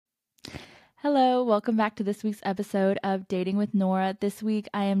Hello, welcome back to this week's episode of Dating with Nora. This week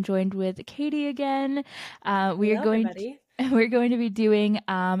I am joined with Katie again. We are Hello, going everybody. we're going to be doing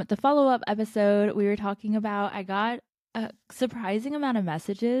the follow-up episode. We were talking about I got a surprising amount of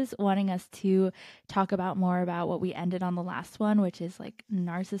messages wanting us to talk about more about what we ended on the last one, which is like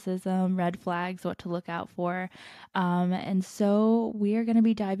narcissism, red flags, what to look out for. And so we are going to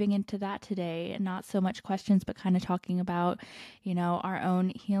be diving into that today. Not so much questions, but kind of talking about, our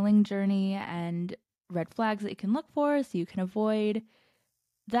own healing journey and red flags that you can look for so you can avoid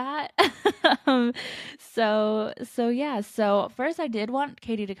that. um, so yeah. So first, I did want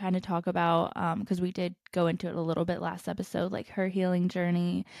Katie to kind of talk about because we did go into it a little bit last episode, like her healing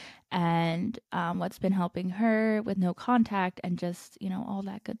journey and what's been helping her with no contact and just all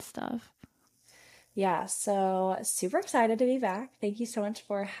that good stuff. Yeah, so super excited to be back. Thank you so much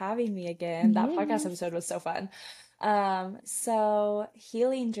for having me again. That podcast Yes. episode was so fun. So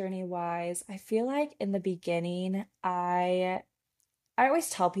healing journey wise, I feel like in the beginning, I always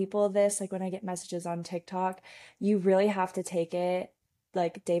tell people this, like when I get messages on TikTok, you really have to take it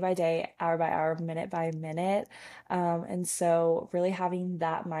like day by day, hour by hour, minute by minute. And so really having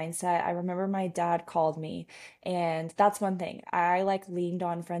that mindset, I remember my dad called me, and that's one thing. I like leaned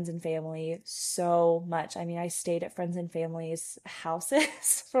on friends and family so much. I mean, I stayed at friends and family's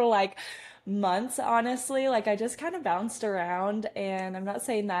houses for like months, honestly. Like I just kind of bounced around, and I'm not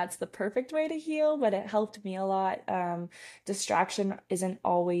saying that's the perfect way to heal, but it helped me a lot. Distraction isn't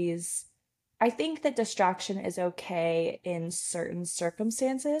always, I think that distraction is okay in certain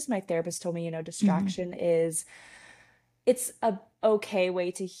circumstances. My therapist told me, Hmm. distraction is it's a okay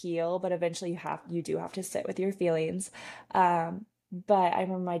way to heal, but eventually you do have to sit with your feelings. But I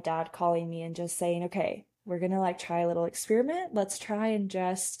remember my dad calling me and just saying, "Okay, we're gonna like try a little experiment. Let's try and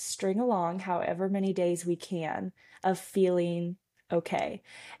just string along however many days we can of feeling okay."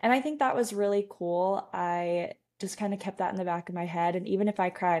 And I think that was really cool. I just kind of kept that in the back of my head. And even if I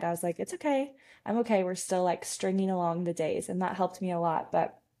cried, I was like, "It's okay. I'm okay. We're still like stringing along the days." And that helped me a lot.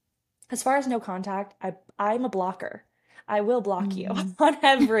 But as far as no contact, I'm a blocker. I will block you Mm. on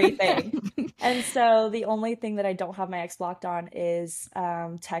everything. And so the only thing that I don't have my ex blocked on is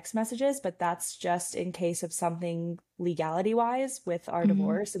text messages, but that's just in case of something legality wise with our Hmm.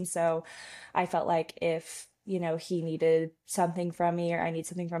 divorce. And so I felt like if, he needed something from me or I need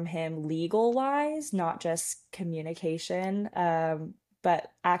something from him legal wise, not just communication,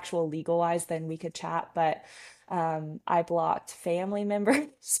 but actual legal wise, then we could chat. But I blocked family members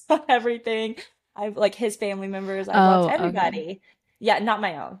on everything. I've like his family members. I blocked Oh, okay. everybody. Yeah, not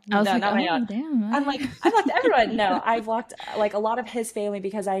my own. I was No, like, not my own. oh, damn. I'm Okay. like, I blocked everyone. No, I blocked like a lot of his family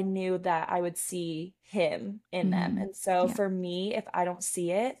because I knew that I would see him in them. Hmm. And so Yeah. for me, if I don't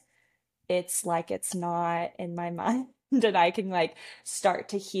see it, it's like it's not in my mind and I can like start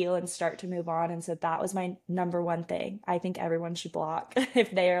to heal and start to move on. And so that was my number one thing. I think everyone should block if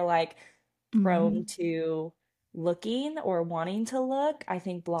they are like prone Hmm. to looking or wanting to look. I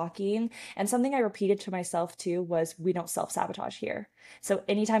think blocking. And something I repeated to myself too was we don't self-sabotage here. So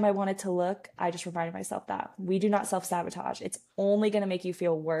anytime I wanted to look, I just reminded myself that we do not self-sabotage. It's only going to make you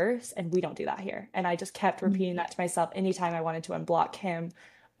feel worse, and we don't do that here. And I just kept repeating that to myself anytime I wanted to unblock him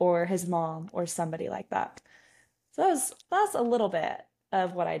or his mom or somebody like that. So that's a little bit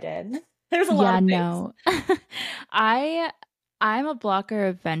of what I did. There's a lot Yeah, of things. no. I I'm a blocker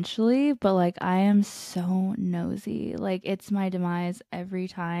eventually, but like I am so nosy. Like it's my demise every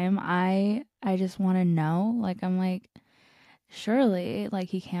time. I just want to know. Like I'm like surely like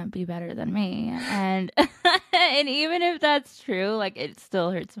he can't be better than me. And and even if that's true, like it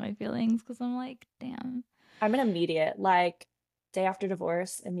still hurts my feelings cuz I'm like, damn. I'm an immediate, like day after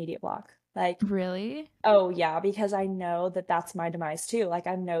divorce, immediate block. Like, Really? oh yeah, because I know that that's my demise too. Like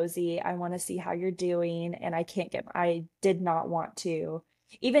I'm nosy. I want to see how you're doing, and I did not want to.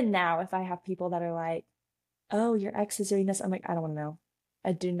 Even now, if I have people that are like, "Oh, your ex is doing this," I'm like, I don't want to know.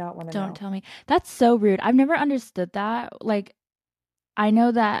 I do not want to Don't know. tell me. That's so rude. I've never understood that. Like I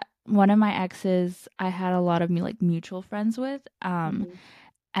know that one of my exes I had a lot of like mutual friends with. Mhm.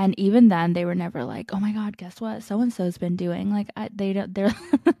 And even then, they were never like, "Oh my God, guess what? So and so's been doing." Like, they don't. They're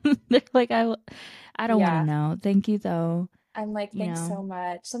they're like, I don't want to Yeah, know. Thank you though. I'm like, You thanks know. so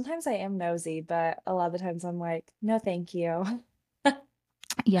much. Sometimes I am nosy, but a lot of the times I'm like, no, thank you.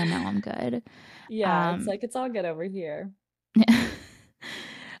 Yeah, no, I'm good. Yeah, it's Um, like it's all good over here.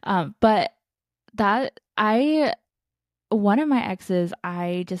 but that I one of my exes,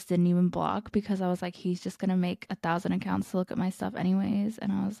 I just didn't even block because I was like, he's just gonna make 1,000 accounts to look at my stuff anyways,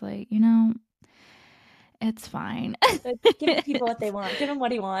 and I was like, It's fine. But give the people what they want. Give him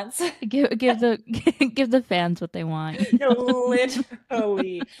what he wants. Give the give the fans what they want, you No, know?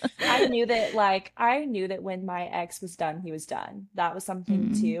 literally. I knew that when my ex was done, he was done. That was something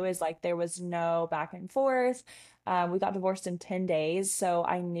Mm. too, is like there was no back and forth. We got divorced in 10 days. So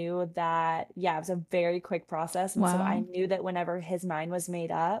I knew that, yeah, it was a very quick process. And so I Wow. knew that whenever his mind was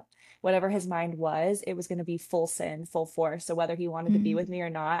made up, whatever his mind was, it was going to be full send, full force. So whether he wanted to be Mm. with me or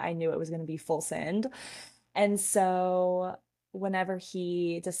not, I knew it was going to be full send. And so whenever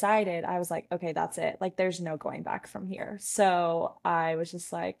he decided, I was like, okay, that's it. Like, there's no going back from here. So I was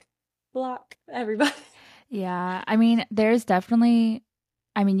just like, block everybody. Yeah, I mean, there's definitely,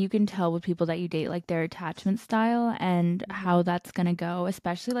 I mean, you can tell with people that you date, like their attachment style and how Mhm. that's gonna go,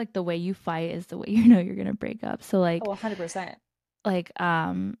 especially like the way you fight is the way you know you're gonna break up. So Oh, like, 100%. like,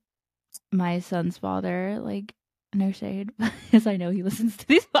 my son's father, like, no shade, because I know he listens to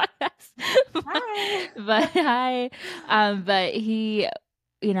these podcasts, Hi. but he,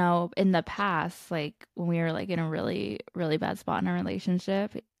 you know, in the past, like when we were like in a really, really bad spot in our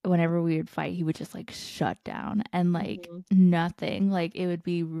relationship, whenever we would fight, he would just like shut down and like Mhm. nothing. Like it would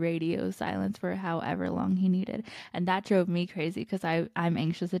be radio silence for however long he needed. And that drove me crazy because I'm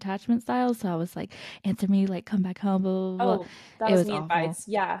anxious attachment style. So I was like, answer me, like come back home, blah, blah, blah. Oh, that It was was me and awful. Bites.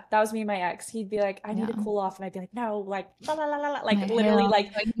 Yeah, that was me and my ex. He'd be like, I need to Yeah. cool off. And I'd be like, no, like, la la la la la, like My literally, hell,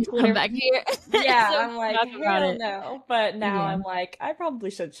 like I need to come Twitter. back here Yeah, so we I'm can like, talk about hell it. no. But now Yeah. I'm like, I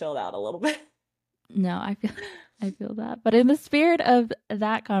probably should chill out a little bit. No, I feel that. But in the spirit of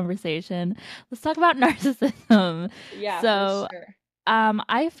that conversation, let's talk about narcissism. Yeah, for So, sure.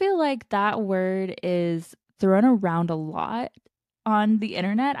 I feel like that word is thrown around a lot on the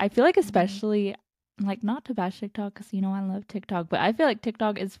internet. I feel like Mhm. especially like not to bash TikTok because you know I love TikTok, but I feel like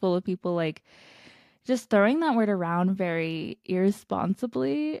TikTok is full of people like just throwing that word around very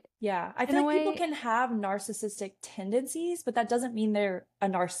irresponsibly Yeah, I in feel a like people way. can have narcissistic tendencies, but that doesn't mean they're a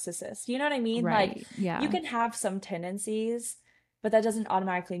narcissist. You know what I mean? Like, Right. you Yeah. can have some tendencies, but that doesn't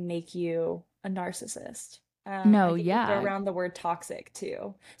automatically make you a narcissist. I No, think we throw yeah. around the word toxic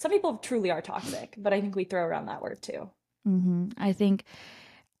too. Some people truly are toxic, but I think we throw around that word too. I think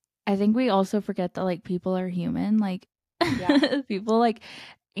we also forget that like people are human. Like Yeah. people like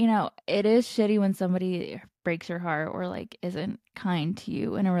you know, it is shitty when somebody breaks your heart or like isn't kind to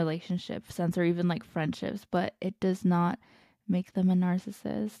you in a relationship sense or even like friendships, but it does not make them a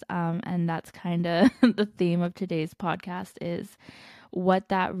narcissist. And that's kind of the theme of today's podcast is what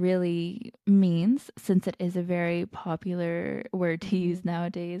that really means since it is a very popular word to Hmm. use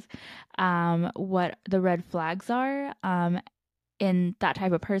nowadays. What the red flags are, in that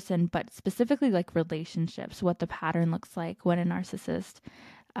type of person, but specifically like relationships, what the pattern looks like when a narcissist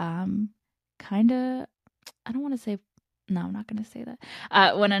um kind of I don't want to say no, I'm not going to say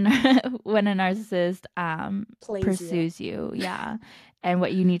that. When when a narcissist Plays you. pursues you, yeah, and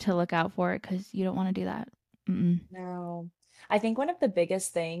what you need to look out for cuz you don't want to do that. Mm-mm. No. I think one of the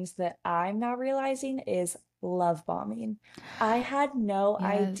biggest things that I'm now realizing is love bombing. I had no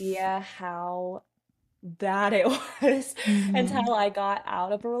Yes. idea how bad it was Mhm. until I got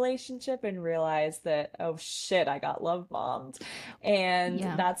out of a relationship and realized that, oh shit, I got love bombed. And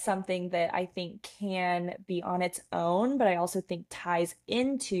Yeah. that's something that I think can be on its own, but I also think ties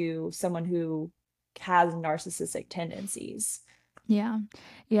into someone who has narcissistic tendencies. Yeah.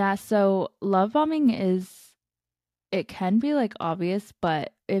 Yeah, so love bombing is it can be like obvious,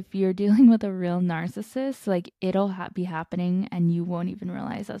 but if you're dealing with a real narcissist, like it'll be happening and you won't even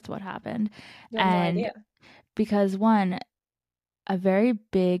realize that's what happened. You have no And idea. because one, a very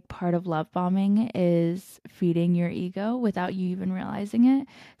big part of love bombing is feeding your ego without you even realizing it.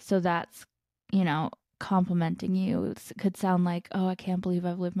 So that's, you know, complimenting you. Could sound like, oh, I can't believe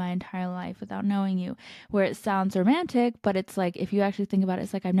I've lived my entire life without knowing you. Where it sounds romantic, but it's like, if you actually think about it,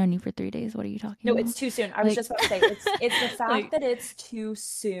 it's like, I've known you for 3 days. What are you talking No, it's about? too soon. I was Like, just about to say it's the fact like, that it's too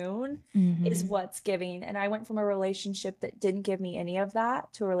soon is mm-hmm. what's giving. And I went from a relationship that didn't give me any of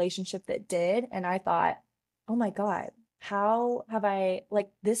that to a relationship that did. And I thought, oh my God, how have I like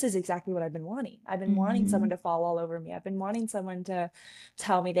this is exactly what I've been wanting. I've been wanting Mm-hmm. someone to fall all over me. I've been wanting someone to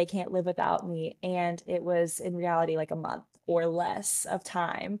tell me they can't live without me. And it was in reality like a month or less of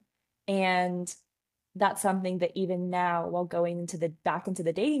time. And that's something that even now while going into the back into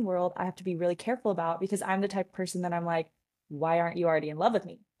the dating world I have to be really careful about because I'm the type of person that I'm like, why aren't you already in love with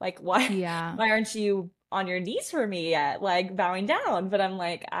me, like why Yeah. why aren't you on your knees for me yet, like bowing down? But I'm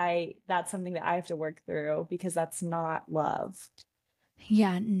like, I that's something that I have to work through because that's not love.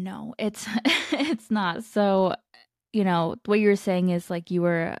 Yeah, no, it's it's not. So, you know, what you were saying is like you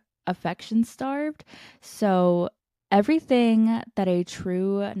were affection starved. So everything that a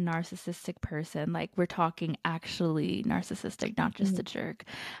true narcissistic person, like we're talking actually narcissistic, not just a Mhm. jerk,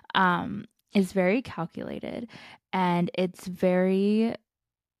 um, is very calculated, and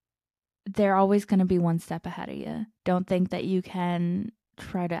they're always going to be one step ahead of you. Don't think that you can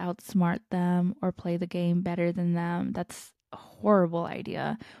try to outsmart them or play the game better than them. That's a horrible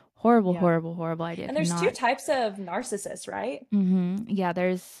idea. Horrible, Yeah. horrible, horrible idea. And there's two Cannot. types of narcissists, right? Yeah,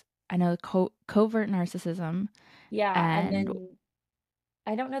 I know covert narcissism, Yeah, and and then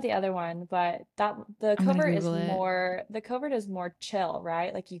I don't know the other one, but that the I'm going to covert is Google it. more the covert is more chill,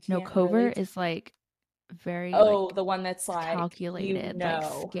 right? Like you No, can't really covert is like very oh, like the one that's like calculated, like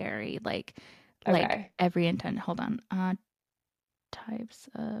scary, like Okay. every intent. Hold on. Types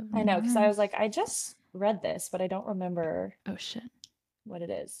of I know, because I was like, narcs. I just read this, but I don't remember Oh shit. what it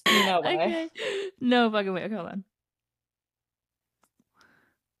is. You know why? Okay. No fucking way. Okay, hold on.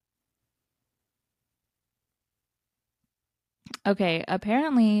 Okay,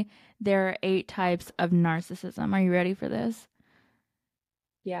 apparently there are 8 types of narcissism. Are you ready for this?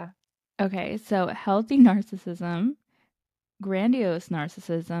 Yeah. Okay, so healthy narcissism, grandiose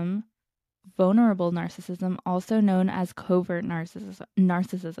narcissism, vulnerable narcissism, also known as covert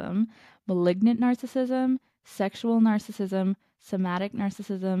narcissism, malignant narcissism, sexual narcissism, somatic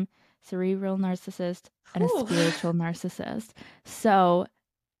narcissism, cerebral narcissist, and a Whew. spiritual narcissist. So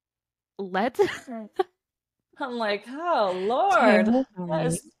let's I'm like, oh Lord, that terrifying.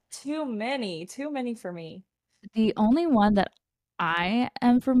 is too many for me. The only one that I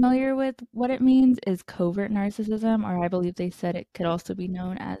am familiar with what it means is covert narcissism, or I believe they said it could also be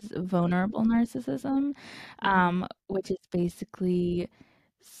known as vulnerable narcissism, Hmm. which is basically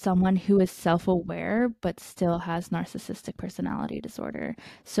someone who is self-aware but still has narcissistic personality disorder.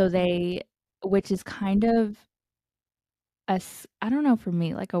 So which is kind of I don't know, for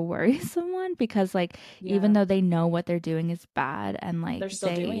me, like a worrisome one, because like even Yeah, though they know what they're doing is bad, and they're like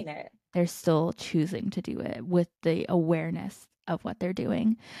still doing it. they're still choosing to do it with the awareness of what they're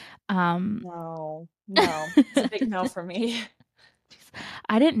doing. um No, no, it's a big no for me.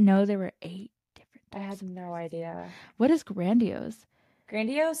 I didn't know there were 8 different I had types of no narcissism. idea. What is grandiose?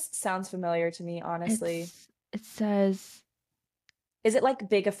 Grandiose sounds familiar to me, honestly. It says Is it like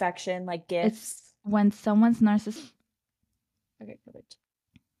big affection, like it's gifts? when someone's narcissist. Okay, perfect.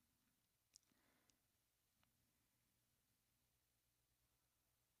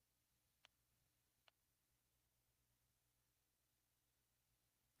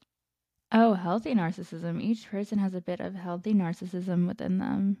 Oh, healthy narcissism. Each person has a bit of healthy narcissism within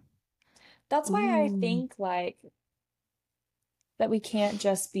them. That's why I Ooh. think like that we can't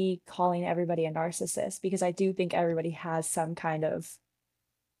just be calling everybody a narcissist because I do think everybody has some kind of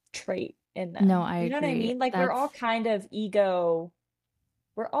trait in No, them. I You know what I agree. mean? Like we're all kind of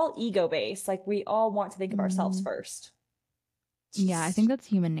we're all ego based. Like we all want to think of ourselves Mm, first. yeah, I think that's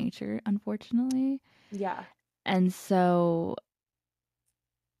human nature, unfortunately. Yeah. And so,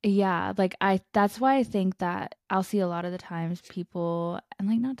 yeah, like that's why I think that I'll see a lot of the times people, and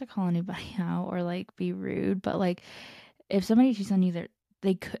like not to call anybody out or like be rude, but like if somebody cheats on you,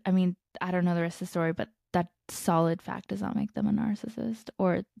 they could, I mean, I don't know the rest of the story, but that solid fact does not make them a narcissist,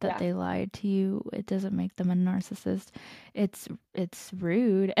 or that Yeah. they lied to you. It doesn't make them a narcissist. It's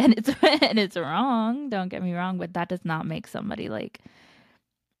rude and it's and it's wrong. Don't get me wrong, but that does not make somebody like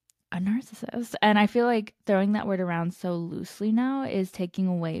a narcissist. And I feel like throwing that word around so loosely now is taking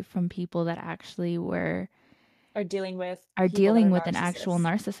away from people that actually Or dealing with are people that dealing are with an actual narcissists.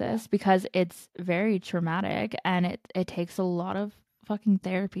 Yeah. narcissist, because it's very traumatic, and it takes a lot of fucking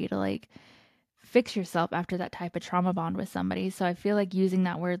therapy to like fix yourself after that type of trauma bond with somebody. So I feel like using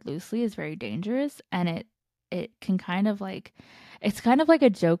that word loosely is very dangerous, and it can kind of like it's kind of like a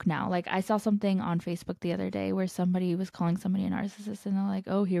joke now. Like I saw something on Facebook the other day where somebody was calling somebody a narcissist, and they're like,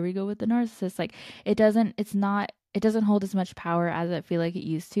 "Oh, here we go with the narcissist." Like it doesn't hold as much power as I feel like it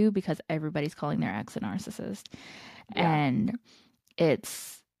used to, because everybody's calling their ex a narcissist, Yeah. and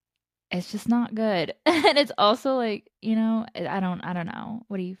it's it's just not good. And it's also like, I don't know.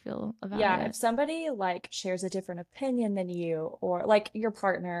 What do you feel about Yeah, if it? somebody like shares a different opinion than you or like your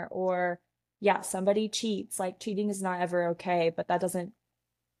partner or yeah, somebody cheats, like cheating is not ever okay, but that doesn't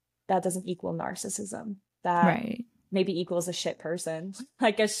equal narcissism. That Right. maybe equals a shit person,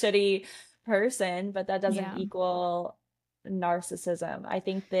 like a shitty person, but that doesn't Yeah. equal narcissism. I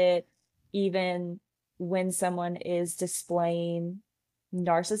think that even when someone is displaying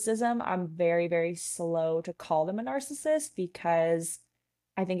narcissism, I'm very, very slow to call them a narcissist because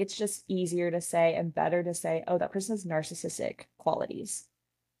I think it's just easier to say and better to say, oh, that person has narcissistic qualities.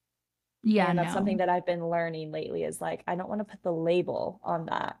 Yeah, And that's something no. that I've been learning lately is like, I don't want to put the label on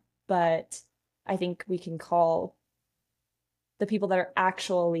that, but I think we can call. the people that are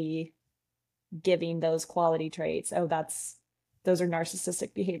actually giving those quality traits. Oh, those are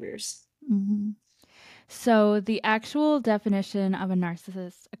narcissistic behaviors. Hmm. So, the actual definition of a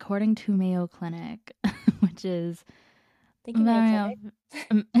narcissist, according to Mayo Clinic, which is Thank you, Mayo Mayo,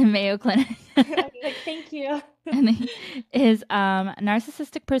 Clinic. Mayo Clinic, I'm like, thank you. is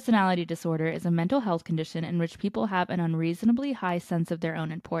narcissistic personality disorder is a mental health condition in which people have an unreasonably high sense of their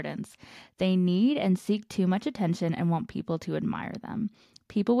own importance. They need and seek too much attention and want people to admire them.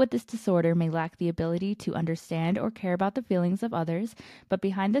 People with this disorder may lack the ability to understand or care about the feelings of others, but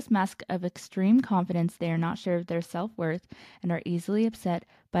behind this mask of extreme confidence, they are not sure of their self worth and are easily upset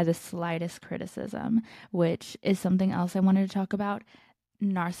by the slightest criticism, which is something else I wanted to talk about.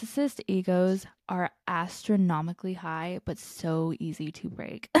 Narcissist egos are astronomically high, but so easy to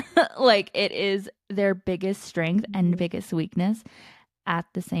break. Like, it is their biggest strength and Mhm. biggest weakness at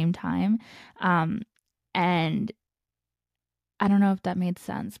the same time. And I don't know if that made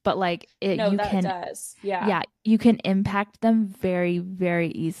sense, but like No, you that can, does. Yeah. yeah, you can impact them very, very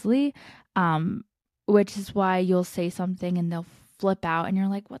easily. Um, which is why you'll say something and they'll flip out and you're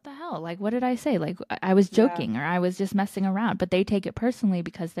like, what the hell? Like, what did I say? Like, I was Yeah. joking or I was just messing around. But they take it personally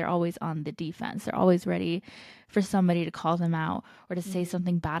because they're always on the defense. They're always ready for somebody to call them out or to say Mhm.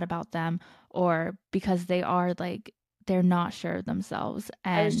 something bad about them, or because they are like, they're not sure of themselves.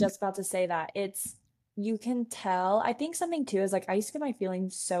 I was And just about to say that. You can tell. I think something too is like I used to get my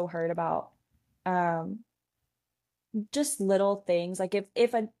feelings so hurt about um just little things. Like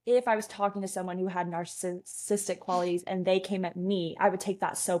if I was talking to someone who had narcissistic qualities and they came at me, I would take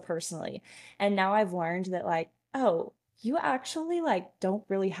that so personally. And now I've learned that like, oh, you actually like don't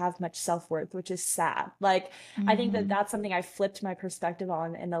really have much self-worth, which is sad. Like I think that mhm, that's something I flipped my perspective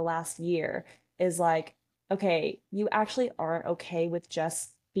on in the last year is like, okay, you actually aren't okay with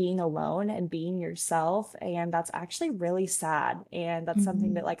just being alone and being yourself, and that's actually really sad, and that's something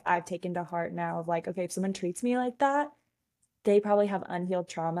mhm, that like I've taken to heart now of like, okay, if someone treats me like that, they probably have unhealed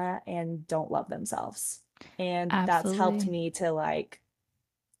trauma and don't love themselves. And that's helped absolutely. me to like,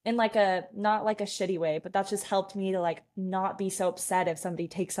 in like a not like a shitty way, but that's just helped me to like not be so upset if somebody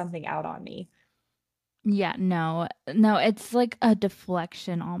takes something out on me. Yeah, no, no, it's like a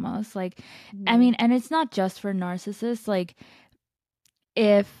deflection almost. Like, I Mhm. mean, and it's not just for narcissists. Like,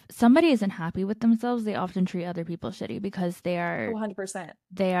 if somebody isn't happy with themselves, they often treat other people shitty because Oh, 100%.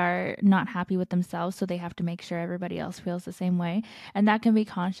 they are not happy with themselves, so they have to make sure everybody else feels the same way. And that can be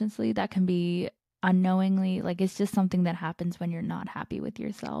consciously, that can be unknowingly, like it's just something that happens when you're not happy with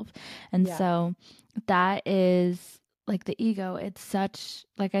yourself. And Yeah. so that is like the ego. It's such,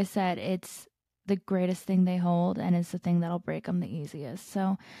 like I said, it's the greatest thing they hold and it's the thing that'll break them the easiest.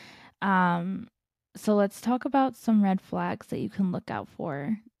 Um so let's talk about some red flags that you can look out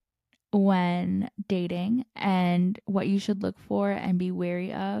for when dating and what you should look for and be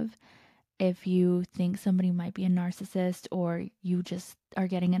wary of if you think somebody might be a narcissist or you just are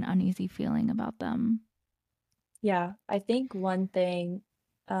getting an uneasy feeling about them. Yeah. I think one thing,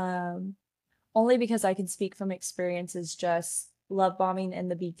 um, only because I can speak from experience, is just love bombing in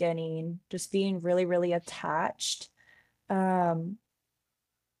the beginning, just being really, really attached. Um,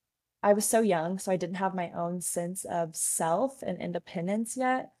 I was so young, so I didn't have my own sense of self and independence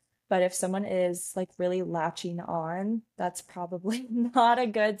yet. But if someone is like really latching on, that's probably not a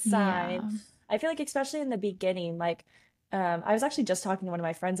good sign. Yeah. I feel like, especially in the beginning, like, I was actually just talking to one of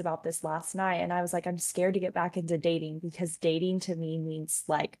my friends about this last night, and I was like, I'm scared to get back into dating because dating to me means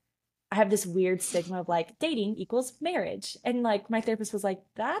like, I have this weird stigma of like dating equals marriage. And like, my therapist was like,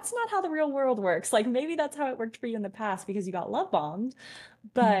 that's not how the real world works. Like, maybe that's how it worked for you in the past because you got love bombed,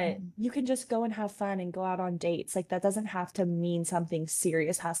 but Mhm. you can just go and have fun and go out on dates. Like that doesn't have to mean something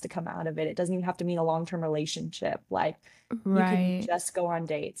serious has to come out of it. It doesn't even have to mean a long-term relationship. Like you can Right. just go on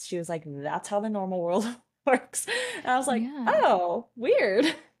dates. She was like, that's how the normal world works. And I was like, Yeah. oh, weird.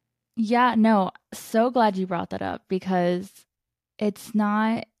 Yeah, no, so glad you brought that up because it's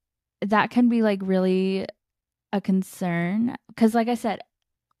not, that can be like really a concern because like I said,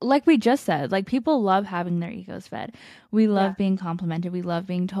 like we just said, like people love having their egos fed. We Yeah. love being complimented. We love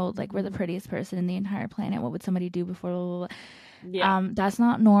being told like we're the Mhm. prettiest person in the entire planet. What would somebody do before? Blah, blah, blah. Yeah. That's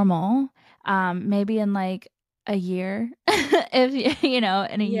not normal. Maybe in like a year, if you know,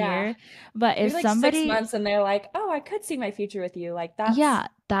 in a Yeah. year. But if Maybe like six somebody, months and they're like, oh, I could see my future with you. Like that's yeah,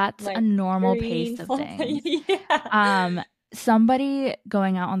 that's a like normal pace green of flag. things. Yeah. Um, Somebody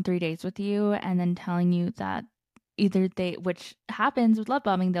going out on 3 dates with you and then telling you that either they, which happens with love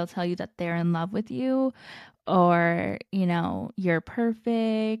bombing, they'll tell you that they're in love with you or, you know, you're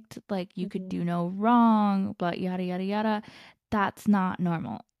perfect, like you could Mhm. do no wrong, but yada, yada, yada. That's not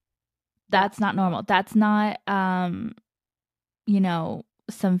normal. Yeah. That's not No. normal. That's not,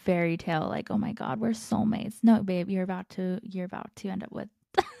 some fairy tale like, oh my God, we're soulmates. No, babe, you're about to end up with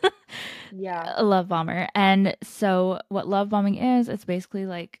Yeah. a love bomber. And so what love bombing is, it's basically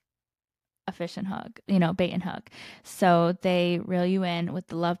like a fish and hook, bait and hook. So they reel you in with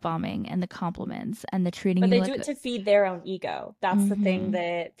the love bombing and the compliments and the treating But you they do like it a, to feed their own ego. That's the thing mhm,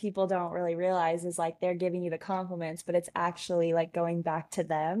 that people don't really realize is like they're giving you the compliments, but it's actually like going back to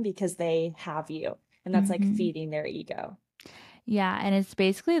them because they have you. And that's like mhm. feeding their ego. Yeah, and it's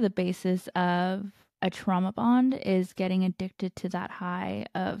basically the basis of a trauma bond is getting addicted to that high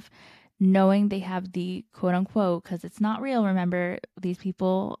of knowing they have the quote unquote, because it's not real. Remember, these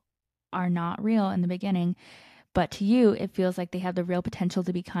people are not real in the beginning, but to you, it feels like they have the real potential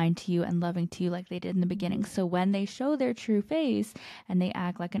to be kind to you and loving to you like they did in the beginning. Mhm. So when they show their true face and they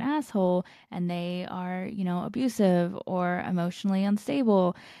act like an asshole and they are, abusive or emotionally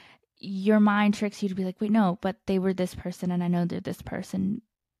unstable, your mind tricks you to be like, wait, no, but they were this person and I know they're this person,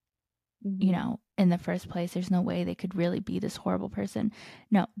 Mhm. in the first place. There's no way they could really be this horrible person.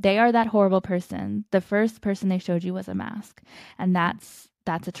 No, they are that horrible person. The first person they showed you was a mask. And that's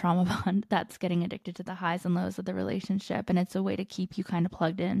a trauma bond. That's getting addicted to the highs and lows of the relationship. And it's a way to keep you kind of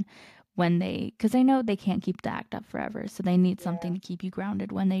plugged in when because they know they can't keep the act up forever. So they need something Yeah. to keep you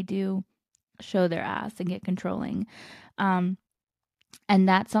grounded when they do show their ass and get controlling. Um, and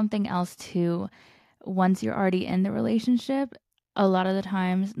that's something else too. Once you're already in the relationship, a lot of the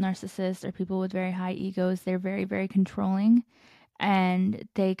times narcissists or people with very high egos, they're very, very controlling and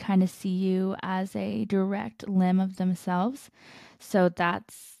they kind of see you as a direct limb of themselves. So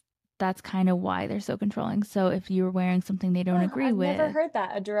that's kind of why they're so controlling. So if you're wearing something they don't Huh, agree I've never with, heard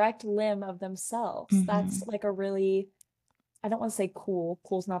that. A direct limb of themselves. That's mhm. like a really, I don't want to say cool.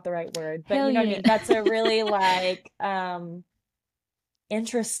 Cool's not the right word, but Hell you know what I yeah. mean? That's a really like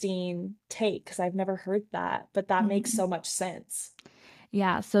interesting take because I've never heard that, but that makes Mhm. so much sense.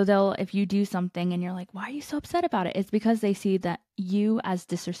 Yeah, so they'll if you do something and you're like, "Why are you so upset about it?" It's because they see that you as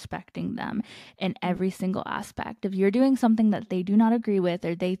disrespecting them in every single aspect. If you're doing something that they do not agree with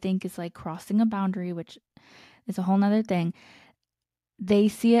or they think is like crossing a boundary, which is a whole nother thing, they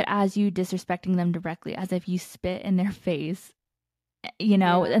see it as you disrespecting them directly, as if you spit in their face,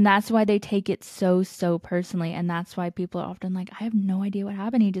 Yeah. and that's why they take it so, so personally. And that's why people are often like, I have no idea what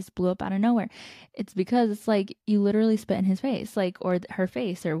happened. He just blew up out of nowhere. It's because it's like you literally spit in his face, like, or her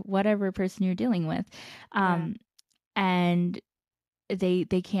face, or whatever person you're dealing with. Yeah. Um, and they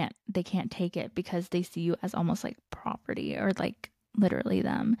can't take it because they see you as almost like property or like literally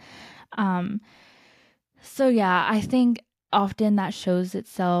them. Um, so yeah, I think often that shows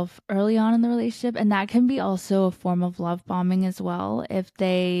itself early on in the relationship, and that can be also a form of love bombing as well if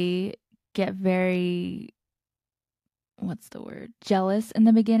they get very, what's the word, jealous in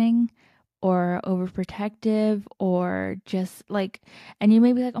the beginning or overprotective or just like, and you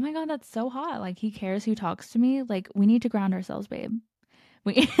may be like, oh my God, that's so hot, like he cares who talks to me. Like, we need to ground ourselves, babe.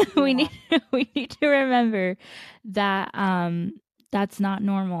 We we Yeah. need we need to remember that that's not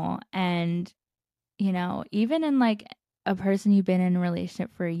normal. And even in like a person you've been in a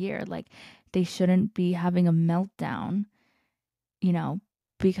relationship for a year, like they shouldn't be having a meltdown, you know,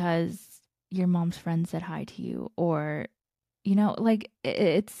 because your mom's friend said hi to you, or like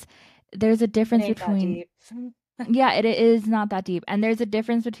it's there's a It difference ain't that between, deep. yeah, it is not that deep. And there's a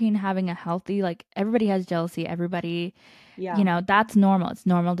difference between having a healthy, like, everybody has jealousy, everybody, Yeah. that's normal. It's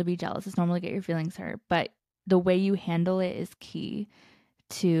normal to be jealous. It's normal to get your feelings hurt, but the way you handle it is key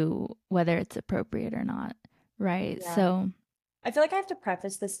to whether it's appropriate or not, right? Yeah. So, I feel like I have to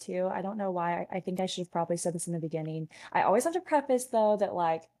preface this too. I don't know why. I think I should have probably said this in the beginning. I always have to preface though that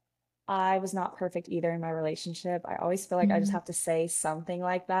like I was not perfect either in my relationship. I always feel like I just mhm. have to say something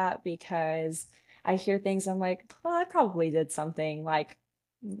like that because I hear things I'm like, well, I probably did something like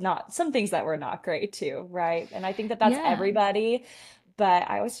not some things that were not great too, right? And I think that that's Yeah. everybody, but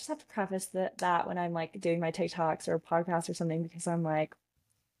I always just have to preface that when I'm like doing my TikToks or podcasts or something because I'm like,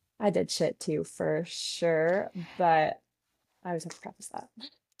 I did shit too for sure, but I always have to preface that.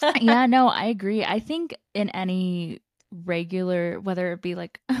 Yeah, no, I agree. I think in any regular, whether it be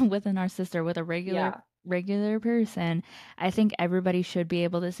like with a narcissist or with a Yeah. regular person, I think everybody should be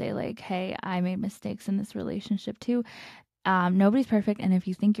able to say like, "Hey, I made mistakes in this relationship too." Nobody's perfect, and if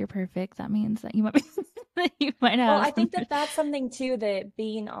you think you're perfect, that means that you might be that you might Well, have I some. think that that's something too that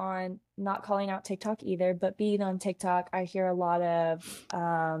being on, not calling out TikTok either, but being on TikTok, I hear a lot of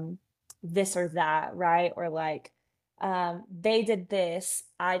this or that, right? Or like they did this,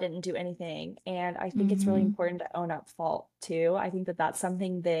 I didn't do anything. And I think it's really Mhm. important to own up fault too. I think that that's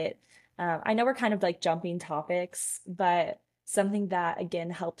something that I know we're kind of like jumping topics, but something that again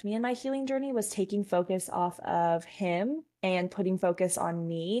helped me in my healing journey was taking focus off of him and putting focus on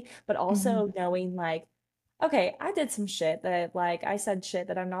me, but Mhm. also knowing like, okay, I did some shit that like I said shit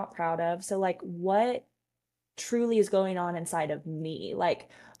that I'm not proud of. So like what truly is going on inside of me? Like,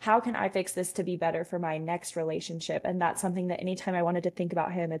 how can I fix this to be better for my next relationship? And that's something that anytime I wanted to think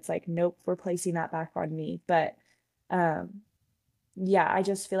about him, it's like, nope, we're placing that back on me. But um, yeah, I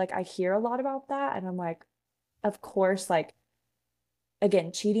just feel like I hear a lot about that. And I'm like, of course, like,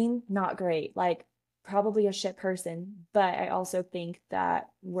 again, cheating, not great. Like, probably a shit person. But I also think that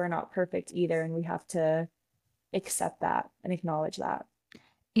we're not perfect either. And we have to accept that and acknowledge that.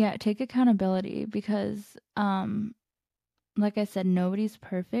 Yeah, take accountability because like I said, nobody's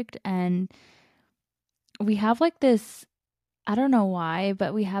perfect, and we have like this, I don't know why,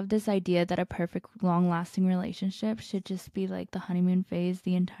 but we have this idea that a perfect long-lasting relationship should just be like the honeymoon phase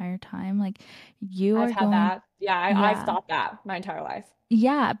the entire time. Like you I've are had going, that. Yeah, I've yeah. thought that my entire life.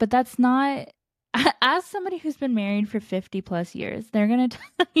 Yeah, but that's not as somebody who's been married for 50 plus years, they're going to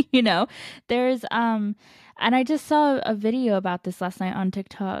tell you, there's and I just saw a video about this last night on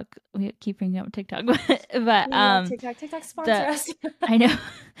TikTok. We keep bringing up TikTok, but We love TikTok. TikTok sponsor the us. I know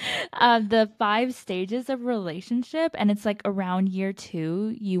the 5 stages of relationship, and it's like around year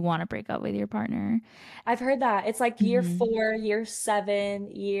 2 you want to break up with your partner. I've heard that. It's like year Mhm. 4, year 7,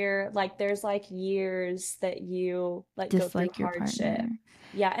 year like there's like years that you like go through Dislike your hardship. partner.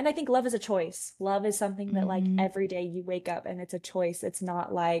 Yeah, and I think love is a choice. Love is something that like Mhm. every day you wake up and it's a choice. It's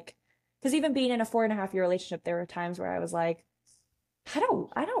not like because even being in a 4.5 year relationship, there were times where I was like, I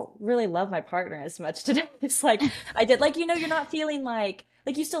don't really love my partner as much today. It's like I did like you're not feeling like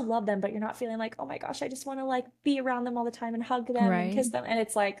you still love them, but you're not feeling like, oh my gosh, I just want to like be around them all the time and hug them and Right. kiss them. And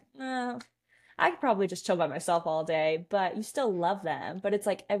it's like, I could probably just chill by myself all day, but you still love them. But it's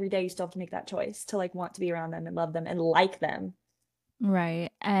like every day you still have to make that choice to like want to be around them and love them and like them. Right.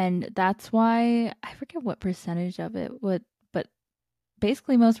 And that's why I forget what percentage of it would, but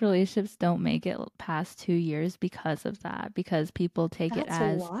basically most relationships don't make it past 2 years because of that, because people take it That's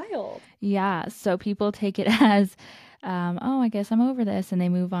as, wild. yeah. So people take it as, oh, I guess I'm over this, and they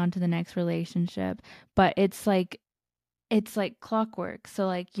move on to the next relationship. But it's like clockwork. So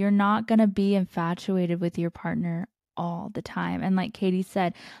like you're not going to be infatuated with your partner all the time. And like Katie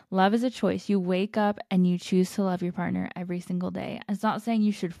said, love is a choice. You wake up and you choose to love your partner every single day. It's not saying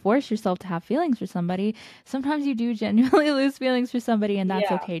you should force yourself to have feelings for somebody. Sometimes you do genuinely lose feelings for somebody, and that's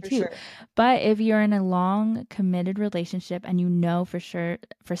Yeah, okay for too. sure. But if you're in a long committed relationship and you know for sure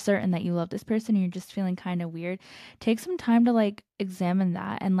for certain that you love this person and you're just feeling kind of weird, take some time to like examine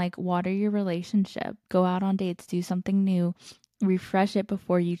that and like water your relationship. Go out on dates, do something new, refresh it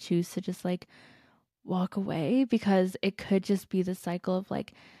before you choose to just like walk away, because it could just be the cycle of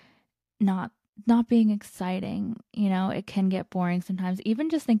like not not being exciting. It can get boring sometimes. Even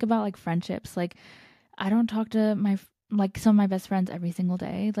just think about like friendships. Like I don't talk to like some of my best friends every single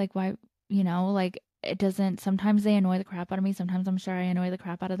day. Like why, like it doesn't, sometimes they annoy the crap out of me. Sometimes I'm sure I annoy the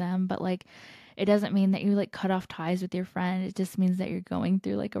crap out of them, but like it doesn't mean that you like cut off ties with your friend. It just means that you're going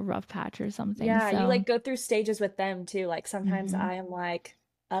through like a rough patch or something. Yeah, you So, like go through stages with them too. Like sometimes mhm, I am like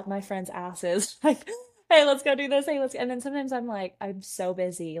up my friends' asses, like, hey, let's go do this. Hey, let's. And then sometimes I'm like, I'm so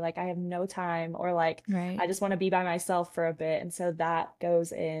busy, like I have no time, or like right. I just want to be by myself for a bit. And so that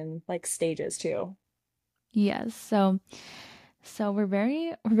goes in like stages too. Yes. So we're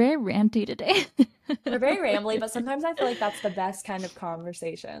very ranty today. We're very rambly, but sometimes I feel like that's the best kind of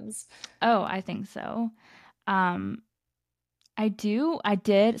conversations. Oh, I think so. Um I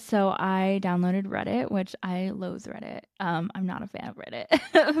did. So I downloaded Reddit, which I loathe Reddit. I'm not a fan of Reddit.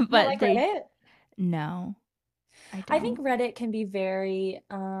 You don't But like they Reddit? no, I I think don't. Reddit can be very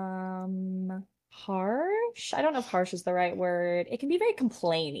harsh. I don't know if harsh is the right word. It can be very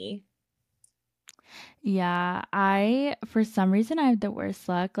complainy. Yeah, I for some reason I have the worst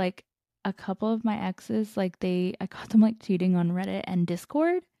luck. Like a couple of my exes, like I caught them like cheating on Reddit and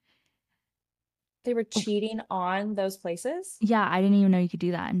Discord. They were Oh, cheating on those places. yeah, I didn't even know you could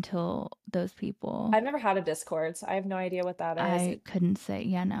do that until those people. I've never had a Discord, so I have no idea what that is. I couldn't say,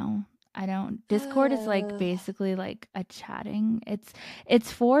 yeah, no. I don't. Discord is like Uh, basically like a chatting.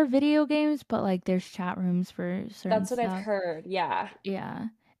 It's for video games, but like there's chat rooms for certain that's what I've stuff. heard. Yeah. Yeah.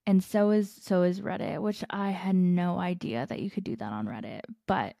 And so is Reddit, which I had no idea that you could do that on Reddit.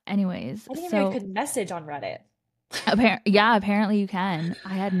 But anyways, I didn't even know you so could message on Reddit. apparently you can.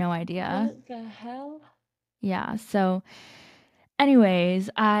 I had no idea. What the hell? Yeah. So anyways,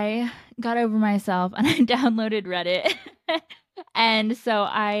 I got over myself and I downloaded Reddit. And so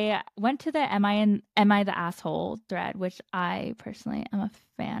I went to the Am I the Asshole thread, which I personally am a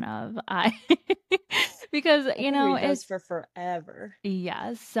fan of. I because, I could read those it's, for forever.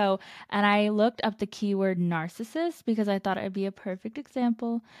 yes. So, and I looked up the keyword narcissist because I thought it would be a perfect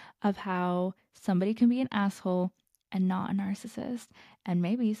example of how somebody can be an asshole and not a narcissist. And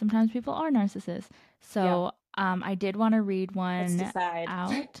maybe sometimes people are narcissists. Yeah, So, I did want to read let's one decide.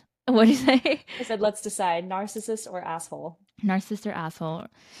 out. What do you say? I said, let's decide narcissist or asshole. Narcissist or asshole?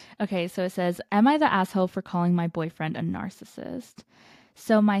 Okay, so it says, am I the asshole for calling my boyfriend a narcissist?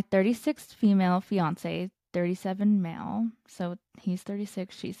 So my 36 female fiance, 37 male, so he's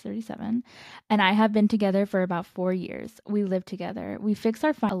 36, she's 37, and I have been together for about 4 years. We live together. We fix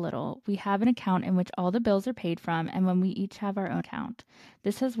our fun a little. We have an account in which all the bills are paid from, and when we each have our own account.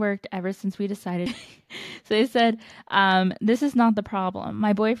 This has worked ever since we decided. So they said, this is not the problem.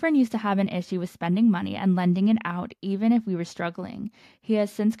 My boyfriend used to have an issue with spending money and lending it out, even if we were struggling. He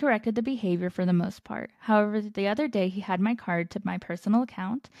has since corrected the behavior for the most part. However, the other day he had my card to my personal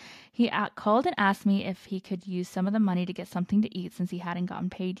account. He called and asked me if he could use some of the money to get something to eat since he hadn't gotten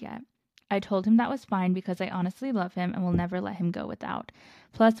paid yet. I told him that was fine because I honestly love him and will never let him go without.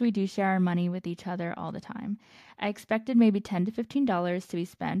 Plus, we do share our money with each other all the time. I expected maybe $10 to $15 to be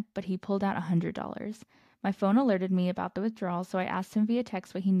spent, but he pulled out $100. My phone alerted me about the withdrawal, so I asked him via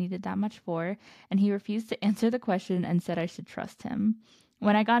text what he needed that much for, and he refused to answer the question and said I should trust him.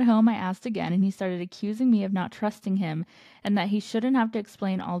 When I got home, I asked again, and he started accusing me of not trusting him and that he shouldn't have to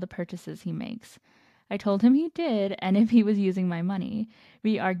explain all the purchases he makes. I told him he did, and if he was using my money.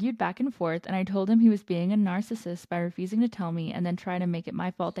 We argued back and forth, and I told him he was being a narcissist by refusing to tell me and then trying to make it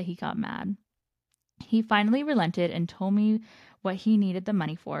my fault that he got mad. He finally relented and told me what he needed the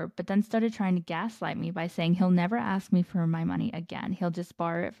money for, but then started trying to gaslight me by saying he'll never ask me for my money again. He'll just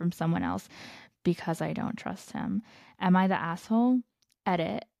borrow it from someone else because I don't trust him. Am I the asshole?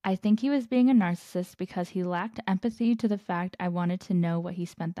 Edit. I think he was being a narcissist because he lacked empathy to the fact I wanted to know what he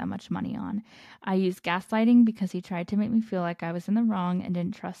spent that much money on. I used gaslighting because he tried to make me feel like I was in the wrong and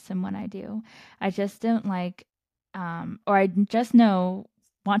didn't trust him when I do. I just don't like, or I just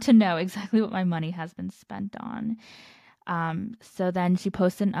want to know exactly what my money has been spent on. So then she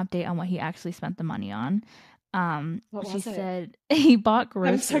posted an update on what he actually spent the money on. What She was it? said he bought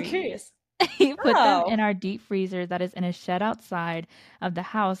I'm so groceries. curious. He put them in Oh, our deep freezer that is in a shed outside of the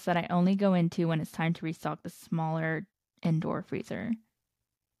house that I only go into when it's time to restock the smaller indoor freezer.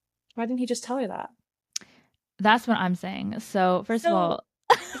 why didn't he just tell her that? That's what I'm saying. So, first of So all,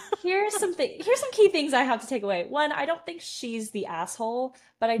 here's some key things I have to take away. One, I don't think she's the asshole,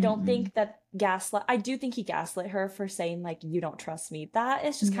 but I don't mm-mm. think that gaslight I do think he gaslit her for saying like you don't trust me. That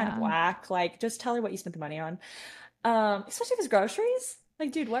is just kind of Yeah. whack. Like just tell her what you spent the money on. Especially if it's groceries.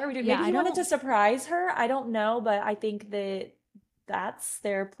 Like, dude, what are we doing? Yeah, Maybe I he wanted to don't, surprise her. I don't know, but I think that that's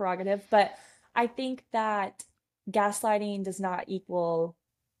their prerogative. But I think that gaslighting does not equal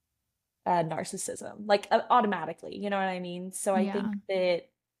narcissism, like automatically. You know what I mean? So I yeah, think that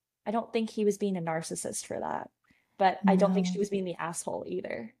I don't think he was being a narcissist for that, but I don't think she no. was being the asshole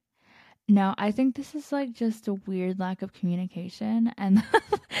either. No, I think this is like just a weird lack of communication and I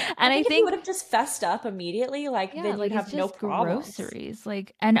and I think if he would think have just fessed up immediately, like yeah, then you'd like it's have no just problems. groceries.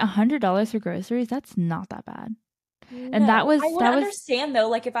 Like and $100 for groceries, that's not that bad. And No, I would that was understand though,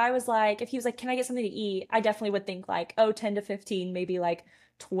 like if I was like, if he was like, can I get something to eat? I definitely would think like, oh, 10 to 15, maybe like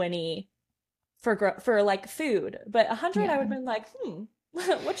 20 for like food. But 100, I would have yeah. been like,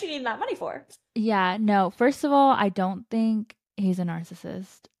 what you need that money for? Yeah, no. First of all, I don't think he's a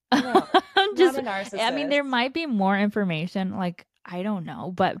narcissist. No, not Just, a I mean, there narcissist. might be more information, like, I don't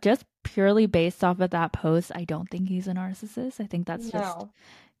know, but just purely based off of that post, I don't think he's a narcissist. I think that's just No.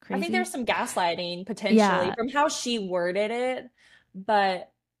 I think crazy. there's some gaslighting potentially Yeah, from how she worded it,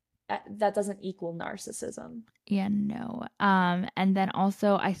 but that doesn't equal narcissism. yeah, no. And then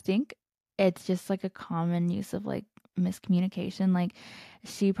also, I think it's just like a common use of like miscommunication. Like,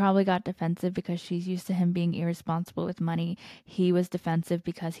 she probably got defensive because she's used to him being irresponsible with money. He was defensive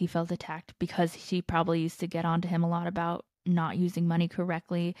because he felt attacked because she probably used to get onto him a lot about not using money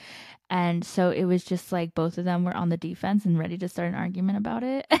correctly. And so it was just like both of them were on the defense and ready to start an argument about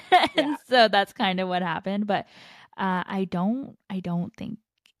it. And Yeah. so that's kind of what happened. But I don't think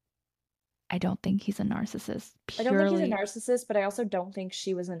he's a narcissist I don't think he's a purely. narcissist, but I also don't think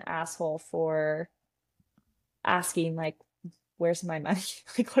she was an asshole for asking like, where's my money?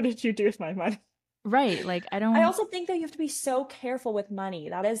 Like, what did you do with my money? Right. Like I I don't. also think that you have to be so careful with money.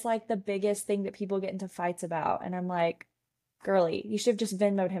 That is like the biggest thing that people get into fights about. And I'm like, girly, you should have just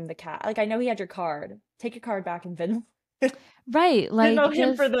Venmoed him the cat. Like I know he had your card. Take your card back and Venmo Right. Like Venmo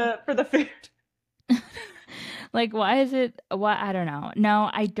him just for the food. like why is it what I don't know. No,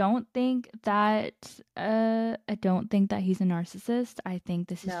 I don't think that he's a narcissist. I think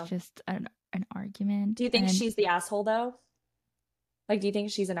this is No. just an an argument. Do you think And she's the asshole though? Like, do you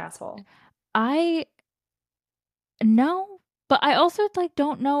think she's an asshole? I no, but I also like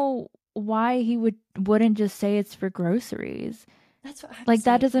don't know why he wouldn't just say it's for groceries. That's what I'm Like that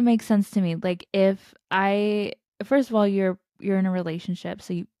saying. doesn't make sense to me. Like if I first of all you're in a relationship,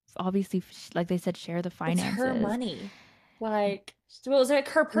 so you obviously like they said share the It's her finances. money. Like, well, it was like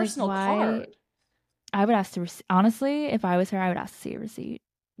her Like personal why card. I would ask to honestly, if I was her, I would ask to see a receipt.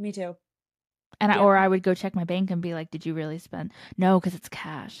 Me too. And Yep. or I would go check my bank and be like, "Did you really spend?" No, because it's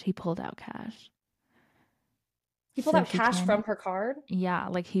cash. He pulled out cash, He pulled so out she cash can. from her card. Yeah,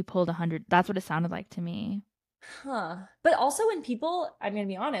 like he pulled 100. That's what it sounded like to me. Huh. But also when people, I'm gonna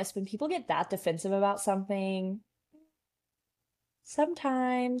be honest, when people get that defensive about something,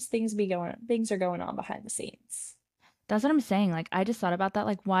 sometimes things are going on behind the scenes. That's what I'm saying. Like I just thought about that.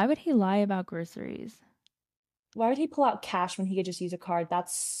 Like, why would he lie about groceries? Why would he pull out cash when he could just use a card?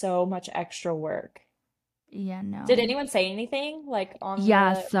 That's so much extra work. Yeah, Did no. anyone say anything like on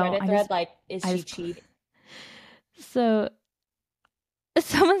Yeah, the so Reddit thread? Like, is I she just cheating? so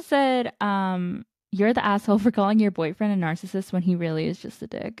someone said, you're the asshole for calling your boyfriend a narcissist when he really is just a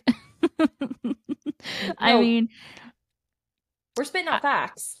dick. I No, mean, we're spitting I, out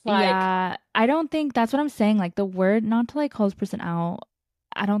facts. Like, yeah, I don't think that's what I'm saying. Like the word, not to like call this person out.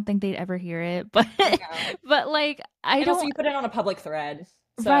 I don't think they'd ever hear it, but no. but like I And also, don't. you put it on a public thread.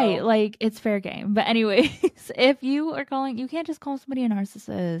 Right, So like it's fair game. But anyways, if you are calling, you can't just call somebody a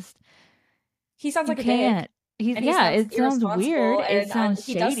narcissist. he sounds You like a dick can't. He's and he yeah, sounds it sounds weird. irresponsible It and sounds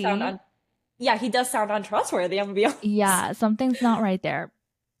he does sound shady. yeah, he does sound untrustworthy, I'm gonna be honest. Yeah, something's not right there.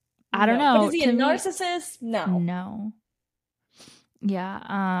 I don't No. But is know. he a To me, narcissist? No. no.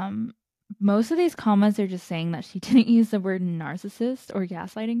 Yeah, most of these comments are just saying that she didn't use the word narcissist or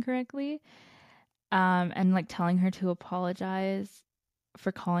gaslighting correctly. And like telling her to apologize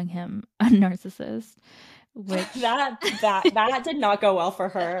for calling him a narcissist, which That did not go well for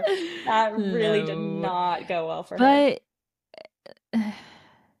her. That really did no. not go well for her. But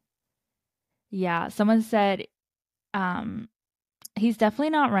yeah, someone said, um, he's definitely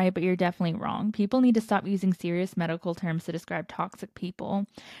not right, but you're definitely wrong. People need to stop using serious medical terms to describe toxic people.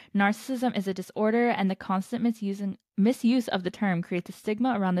 Narcissism is a disorder, and the constant misuse of the term creates a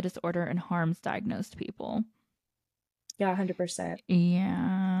stigma around the disorder and harms diagnosed people. Yeah, 100%.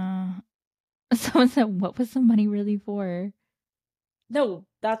 Yeah. Someone said, what was the money really for? No,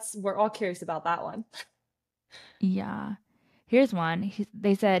 we're all curious about that one. Yeah. Here's one.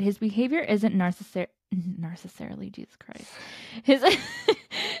 They said his behavior isn't narcissarily, Jesus Christ. His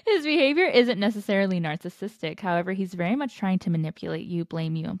his behavior isn't necessarily narcissistic. However, he's very much trying to manipulate you,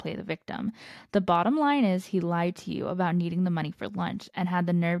 blame you, and play the victim. The bottom line is he lied to you about needing the money for lunch and had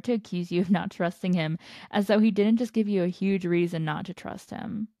the nerve to accuse you of not trusting him, as though he didn't just give you a huge reason not to trust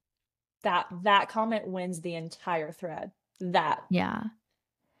him. That comment wins the entire thread. That Yeah.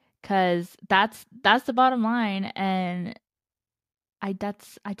 Cause that's the bottom line, and I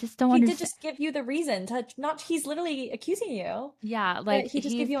just don't he did understand. just give you the reason to not, he's literally accusing you, Yeah, but like he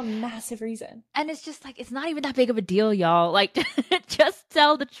just gave you a massive reason. and it's just like it's not even that big of a deal, y'all. Like just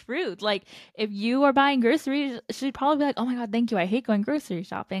tell the truth. Like if you are buying groceries, she'd probably be like, "Oh my god, thank you. I hate going grocery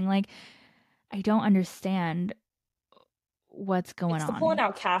shopping." Like I don't understand what's going It's the pulling on.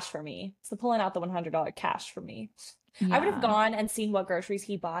 out cash for me. It's the pulling out the $100 cash for me. I would have Yeah. gone and seen what groceries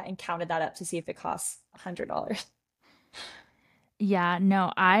he bought and counted that up to see if it costs $100. Yeah,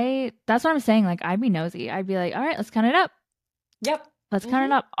 no, I that's what I'm saying. Like I'd be nosy. I'd be like, "All right, let's count it up. Yep. Let's count it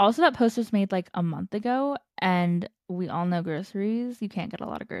Mm-hmm. up." Also, that post was made like a month ago, and we all know groceries. You can't get a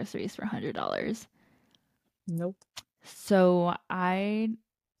lot of groceries for $100. Nope. So I'd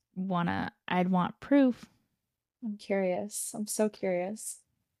want proof. I'm curious. I'm so curious.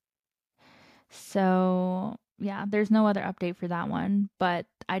 So yeah, there's no other update for that one. But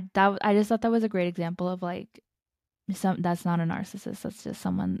I just thought that was a great example of like some that's not a narcissist. That's just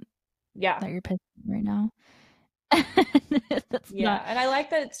someone Yeah. that you're pissing right now. That's not. Yeah. And I like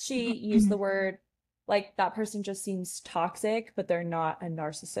that she used the word, like, that person just seems toxic, but they're not a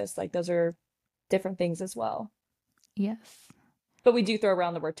narcissist. Like, those are different things as well. Yes. But we do throw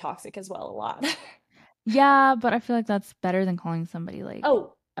around the word toxic as well a lot. Yeah, but I feel like that's better than calling somebody like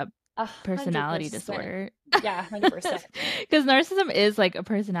Oh, a a hundred personality percent. disorder. Yeah, 100%. Because narcissism is like a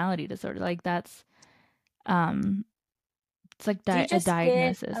personality disorder. Like that's um it's like Do you a just get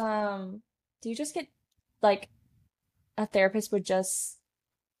diagnosis. do you just get like a therapist would just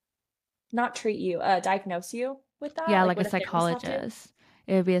not treat you, diagnose you with that? Yeah, Like like a would a therapist have to? psychologist.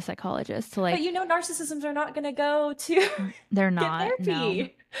 It would be a psychologist to But like you know narcissisms are not gonna go to they're get not. No.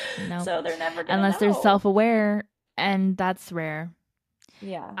 therapy. Nope. So they're never gonna Unless they're know. self-aware, and that's rare.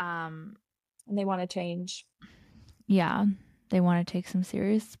 Yeah. Um and they want to change. Yeah, they want to take some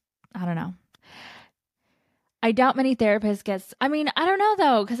serious, I don't know. I doubt many therapists gets. I mean, I don't know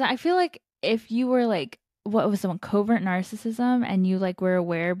though, because I feel like if you were like, what was some covert narcissism, and you like were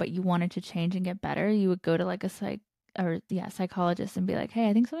aware, but you wanted to change and get better, you would go to like a psychologist and be like, hey,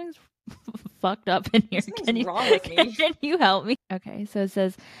 I think something's fucked up in here. Something's Can you wrong with me. can you help me? Okay, so it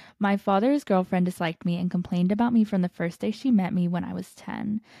says my father's girlfriend disliked me and complained about me from the first day she met me when I was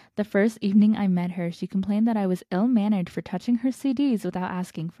 10. The first evening I met her, she complained that I was ill-mannered for touching her CDs without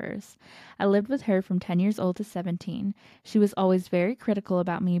asking first. I lived with her from 10 years old to 17. She was always very critical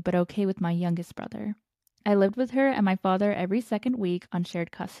about me, but okay with my youngest brother. I lived with her and my father every second week on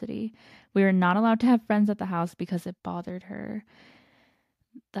shared custody. We were not allowed to have friends at the house because it bothered her.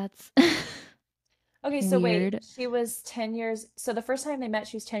 That's Okay, so wait, weird. she was 10 years. So the first time they met,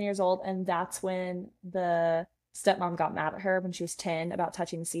 she was 10 years old, and that's when the stepmom got mad at her when she was 10 about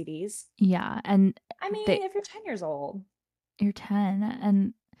touching the CDs. Yeah, and I they mean, if you're 10 years old. you're 10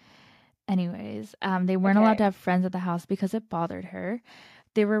 and anyways, they weren't allowed to Okay. have friends at the house because it bothered her.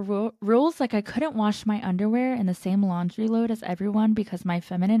 There were rules like I couldn't wash my underwear in the same laundry load as everyone because my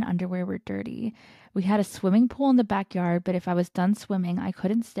feminine underwear were dirty. We had a swimming pool in the backyard, but if I was done swimming, I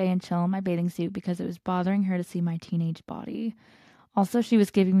couldn't stay and chill in my bathing suit because it was bothering her to see my teenage body. Also, she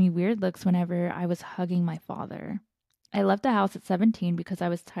was giving me weird looks whenever I was hugging my father. I left the house at 17 because I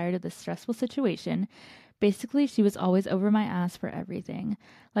was tired of this stressful situation. Basically, she was always over my ass for everything.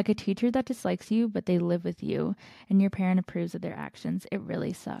 Like a teacher that dislikes you, but they live with you, and your parent approves of their actions. It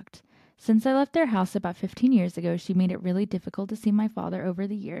really sucked. Since I left their house about 15 years ago, she made it really difficult to see my father over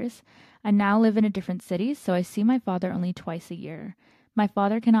the years. I now live in a different city, so I see my father only twice a year. My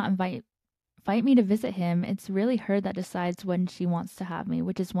father cannot invite me to visit him. It's really her that decides when she wants to have me,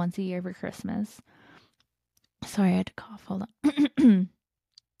 which is once a year for Christmas. Sorry, I had to cough. Hold on.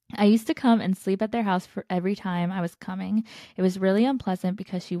 I used to come and sleep at their house for every time I was coming. It was really unpleasant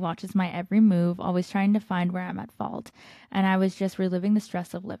because she watches my every move, always trying to find where I'm at fault, and I was just reliving the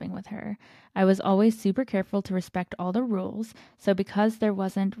stress of living with her. I was always super careful to respect all the rules, so because there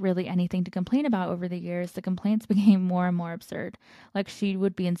wasn't really anything to complain about over the years, the complaints became more and more absurd. Like she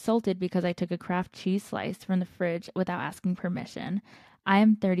would be insulted because I took a Kraft cheese slice from the fridge without asking permission. I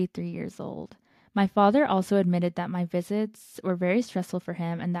am 33 years old. My father also admitted that my visits were very stressful for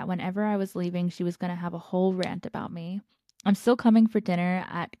him and that whenever I was leaving, she was going to have a whole rant about me. I'm still coming for dinner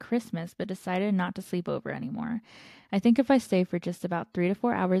at Christmas, but decided not to sleep over anymore. I think if I stay for just about 3 to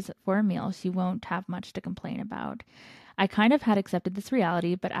 4 hours for a meal, she won't have much to complain about. I kind of had accepted this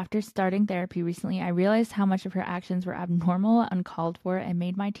reality, but after starting therapy recently, I realized how much of her actions were abnormal, uncalled for, and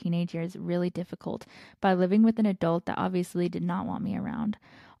made my teenage years really difficult by living with an adult that obviously did not want me around.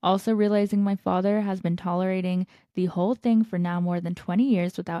 Also, realizing my father has been tolerating the whole thing for now more than 20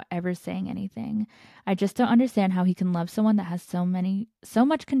 years without ever saying anything. I just don't understand how he can love someone that has so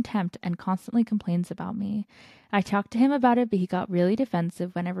much contempt and constantly complains about me. I talked to him about it, but he got really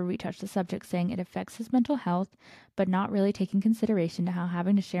defensive whenever we touched the subject, saying it affects his mental health, but not really taking consideration to how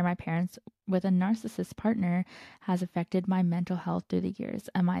having to share my parents with a narcissist partner has affected my mental health through the years.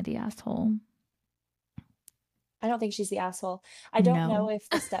 Am I the asshole? I don't think she's the asshole. I don't know No. if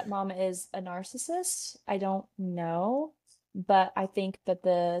the stepmom is a narcissist. I don't know. But I think that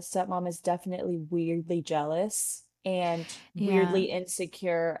the stepmom is definitely weirdly jealous and Yeah. weirdly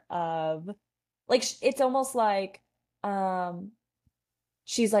insecure of like it's almost like um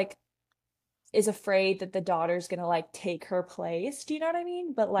she's like is afraid that the daughter's gonna like take her place. Do you know what I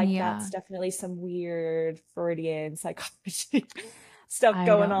mean? But like that's Yeah. definitely some weird Freudian psychology stuff I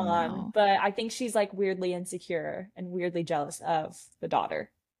going don't on. know. But I think she's like weirdly insecure and weirdly jealous of the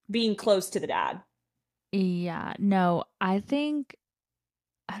daughter being close to the dad. Yeah, no, I think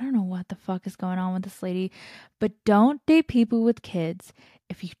I don't know what the fuck is going on with this lady, but don't date people with kids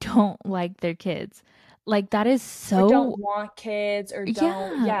if you don't like their kids. Like that is Or don't so want kids or don't,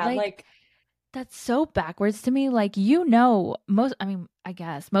 yeah, yeah, like like, that's so backwards to me. Like most I mean, I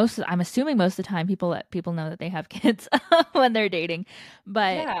guess I'm assuming most of the time people let people know that they have kids when they're dating.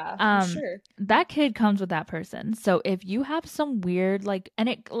 But yeah, I'm sure. that kid comes with that person. So if you have some weird like and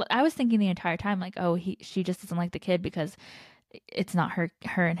it I was thinking the entire time like, "Oh, she just doesn't like the kid because it's not her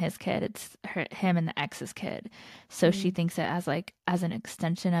and his kid. It's him and the ex's kid." So she Mm. thinks it as an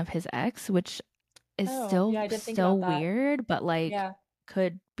extension of his ex, which is Oh, still yeah, I didn't think still about that. weird, but like Yeah.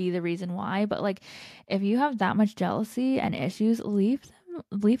 could be the reason why. But like if you have that much jealousy and issues, leave them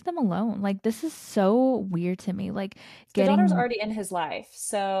leave them alone. Like, this is so weird to me. Like, The daughter's getting already in his life,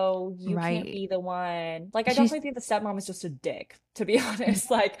 so you can't right. be the one. Like, I She's definitely think the stepmom is just a dick, to be yeah, honest.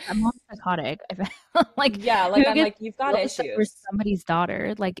 Like, I'm not psychotic. I feel like yeah, like who I'm gets like, you've got jealous over issues. somebody's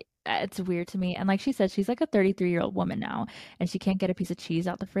daughter? Like, it's weird to me. And like she said, she's like a 33-year-old woman now, and she can't get a piece of cheese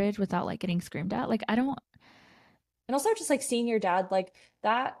out the fridge without like getting screamed at. Like, I don't. And also just like seeing your dad, like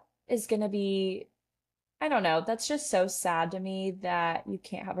that is gonna be, I don't know, that's just so sad to me that you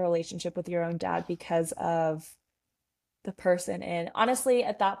can't have a relationship with your own dad because of the person. And honestly,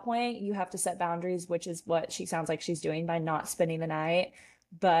 at that point, you have to set boundaries, which is what she sounds like she's doing by not spending the night.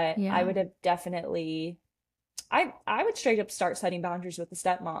 But I Yeah, would have definitely, I would straight up start setting boundaries with the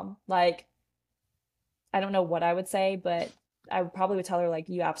stepmom. Like, I don't know what I would say, but I would probably would tell her like,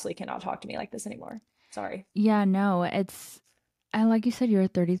 you absolutely cannot talk to me like this anymore. Sorry. yeah, no, it's. I like you said, you're a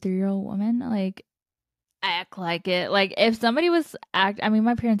 33-year-old woman. Like, act like it. Like, if somebody was I mean,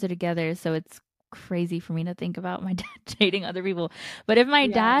 my parents are together, so it's crazy for me to think about my dad dating other people. But if my Yeah.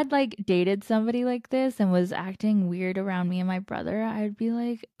 dad like dated somebody like this and was acting weird around me and my brother, I'd be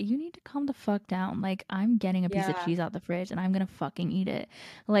like, you need to calm the fuck down. Like, I'm getting a piece of Yeah. cheese out the fridge and I'm gonna fucking eat it.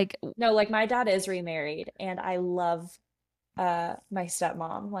 Like, No, like my dad is remarried and I love my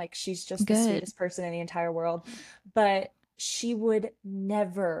stepmom. Like she's just the good. sweetest person in the entire world. But she would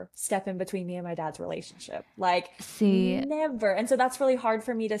never step in between me and my dad's relationship. Like See, never. And so that's really hard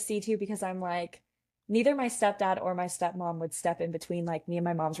for me to see too because I'm like neither my stepdad or my stepmom would step in between like me and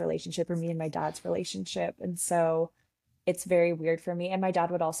my mom's relationship or me and my dad's relationship. And so it's very weird for me. And my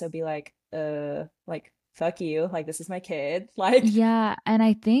dad would also be like fuck you. Like this is my kid. Like yeah, and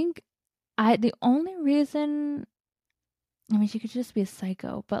I think the only reason, I mean, she could just be a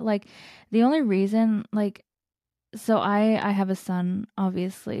psycho, but like the only reason, like, so I have a son,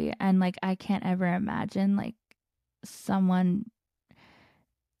 obviously, and like I can't ever imagine like someone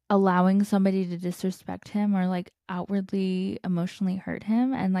allowing somebody to disrespect him or like outwardly emotionally hurt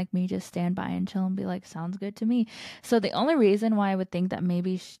him and like me just stand by and chill and be like, sounds good to me. So the only reason why I would think that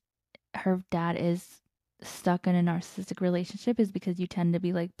maybe her dad is stuck in a narcissistic relationship is because you tend to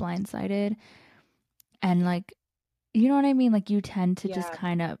be like blindsided and like, you know what I mean? Like, you tend to just yeah.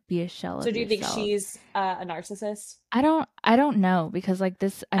 kind of be a shell So of do you think yourself. she's a narcissist? I don't know because like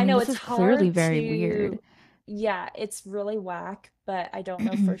this, I I mean, know this it's is clearly hard very weird. to, yeah, it's really whack, but I don't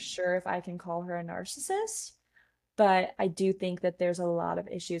know for sure if I can call her a narcissist. But I do think that there's a lot of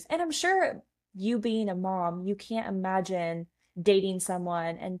issues. And I'm sure you being a mom, you can't imagine dating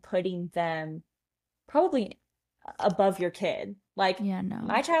someone and putting them probably above your kid. Like Yeah, no.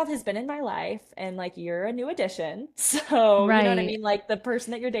 my child has been in my life and like you're a new addition. So, you know what I Right. mean? Like the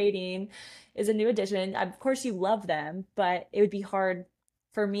person that you're dating is a new addition. Of course you love them, but it would be hard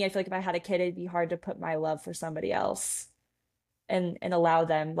for me. I feel like if I had a kid, it'd be hard to put my love for somebody else and allow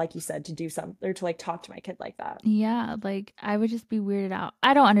them, like you said, to do some or to like talk to my kid like that. Yeah, like I would just be weirded out.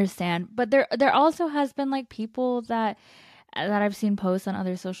 I don't understand. But there also has been like people that I've seen posts on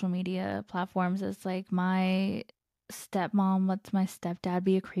other social media platforms. It's like, my stepmom lets my stepdad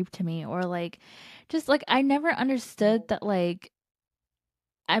be a creep to me, or like just like I never understood that. Like,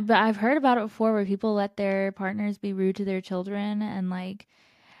 but I've heard about it before where people let their partners be rude to their children, and like,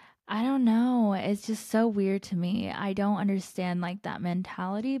 I don't know, it's just so weird to me. I don't understand like that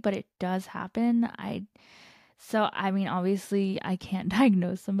mentality, but it does happen. I mean, obviously I can't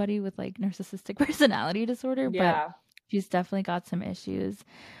diagnose somebody with like narcissistic personality disorder, but Yeah. she's definitely got some issues.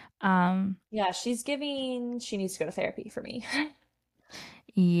 Um, Yeah, she needs to go to therapy for me.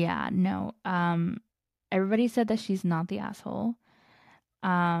 yeah, no. Everybody said that she's not the asshole.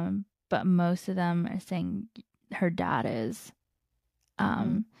 But most of them are saying her dad is.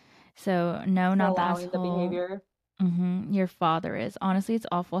 Hmm. Um, so no, For not the allowing the asshole. behavior. Your father is. Honestly, it's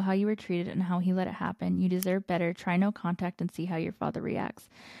awful how you were treated and how he let it happen. You deserve better. Try no contact and see how your father reacts.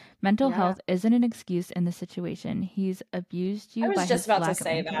 Mental Yeah. health isn't an excuse in this situation. He's abused I you by was just his about to lack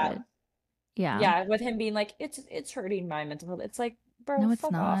of say input. that. Yeah. Yeah, with him being like, it's hurting my mental health. It's like, bro, No, it's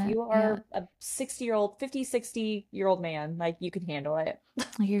fuck off. not. You Yeah. are a 60-year-old, 50, 60-year-old man. Like you can handle it.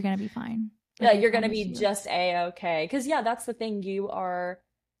 Like, you're gonna be fine. Yeah, Like, I you're gonna promise be you. just a-okay. Because yeah, that's the thing. You are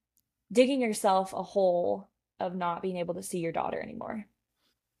digging yourself a hole of not being able to see your daughter anymore.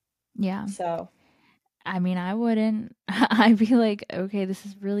 Yeah. So I mean, I wouldn't. I'd be like, okay, this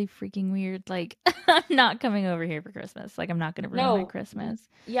is really freaking weird. Like, I'm not coming over here for Christmas. Like, I'm not going to ruin my no, Christmas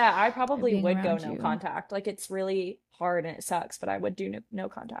yeah, I probably being would go around no you. contact. Like it's really hard and it sucks, but I would do no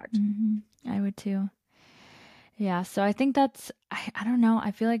contact. I would too. Yeah. So I think I don't know.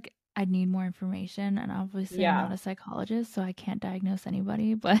 I feel like I'd need more information. And obviously, I'm not Yeah. a psychologist, so I can't diagnose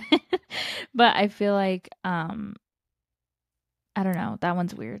anybody. But, but I feel like, I don't know. That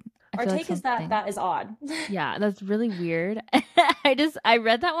one's weird. I Our feel like take is that something. that is odd. Yeah, that's really weird. I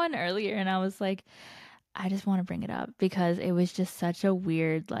read that one earlier and I was like, I just want to bring it up because it was just such a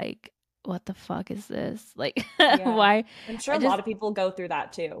weird, like, what the fuck is this? Like, Yeah. why? I'm sure I a lot just, of people go through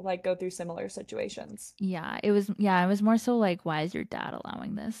that too, like go through similar situations. yeah, it was more so like, why is your dad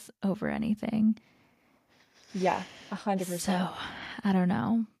allowing this over anything? Yeah, So, 100%. I don't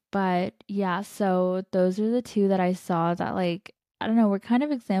know. But yeah, so those are the two that I saw that, like, I don't know, were kind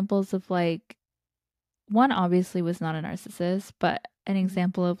of examples of like, one obviously was not a narcissist, but an Mhm.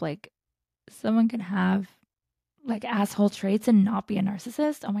 example of like someone can have like asshole traits and not be a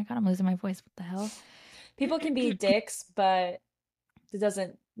narcissist. Oh my God, I'm losing my voice. What the hell? People can be dicks, but it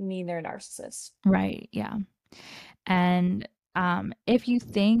doesn't mean they're a narcissist. Right. Yeah. And if you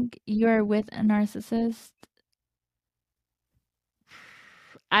think you're with a narcissist,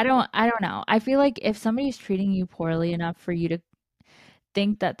 I don't know. I feel like if somebody's treating you poorly enough for you to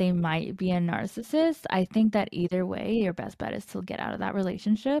think that they might be a narcissist, I think that either way, your best bet is to get out of that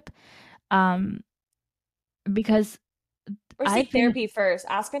relationship. Um, because Or I've seek been, therapy first.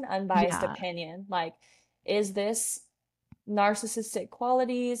 Ask an unbiased yeah, opinion. Like, is this narcissistic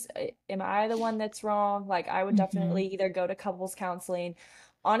qualities? Am I the one that's wrong? Like, I would hmm definitely either go to couples counseling.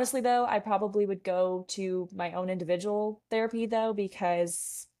 Honestly, though, I probably would go to my own individual therapy, though,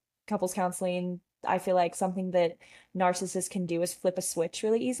 because couples counseling, I feel like something that narcissists can do is flip a switch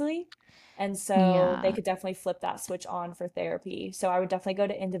really easily. And so they yeah. could definitely flip that switch on for therapy. So I would definitely go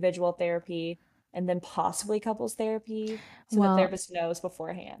to individual therapy and then possibly couples therapy so the Well, therapist knows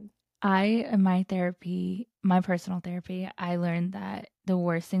beforehand. in my therapy, my personal therapy, I learned that the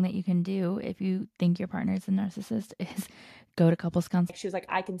worst thing that you can do if you think your partner is a narcissist is go to couples counseling. She was like,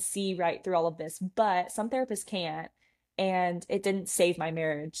 I can see right through all of this, but some therapists can't. And it didn't save my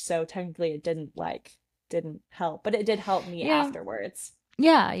marriage. So technically it didn't help, but it did help me Yeah, afterwards.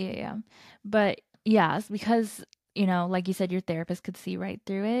 yeah. But yes, because like you said, your therapist could see right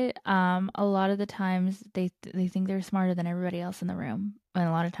through it. A lot of the times they think they're smarter than everybody else in the room, and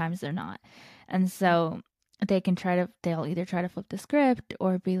a lot of times they're not. And so they'll either try to flip the script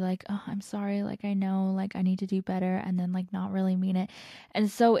or be like, "Oh, I'm sorry, like I know, like I need to do better," and then like not really mean it. And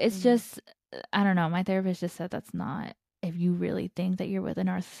so it's Mm-hmm. just I don't know, my therapist just said that's not if you really think that you're with a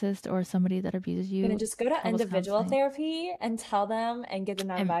narcissist or somebody that abuses Gonna you, just go to couples individual counseling therapy and tell them and get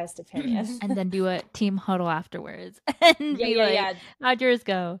an and unbiased opinion. and then do a team huddle afterwards and Yeah, be yeah, like, yeah. "How'd yours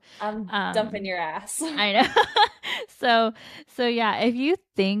go?" I'm dumping Um, your ass. I know. so so yeah, if you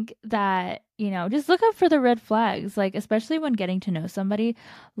think that, just look up for the red flags, like especially when getting to know somebody,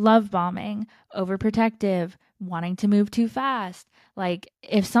 love bombing, overprotective, wanting to move too fast. Like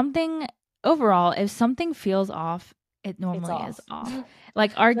if something feels off, it It's normally is off. off.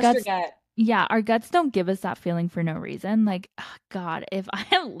 Like our Trust your guts gut. yeah, our guts don't give us that feeling for no reason. Like, God, if I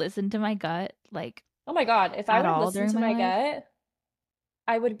had listened to my gut, like, Oh my God, if I at would have all listened during to my my life, gut,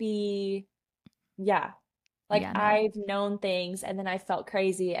 I would be, yeah. Like yeah, no. I've known things and then I felt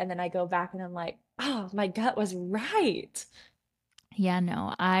crazy and then I go back and I'm like, oh, my gut was right. Yeah,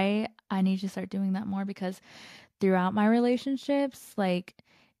 no. I need to start doing that more because throughout my relationships, like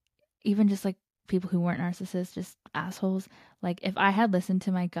even just like people who weren't narcissists, just assholes, like if I had listened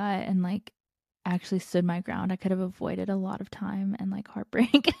to my gut and like actually stood my ground, I could have avoided a lot of time and like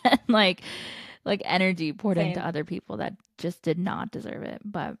heartbreak and like energy poured into Same. other people that just did not deserve it.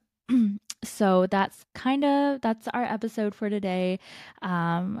 But so that's our episode for today.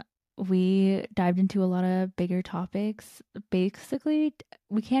 Um we dived into a lot of bigger topics. Basically,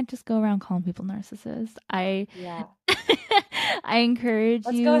 we can't just go around calling people narcissists. I Yeah. I encourage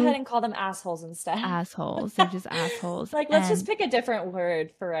Let's go ahead you and call them assholes instead. assholes. They're just assholes. Like, let's just And pick a different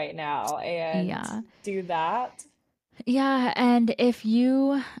word for right now and yeah. do that. Yeah, and if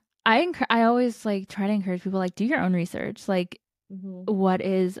you I always like try to encourage people like do your own research. Like Hmm. what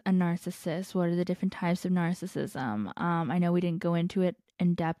is a narcissist? What are the different types of narcissism? I know we didn't go into it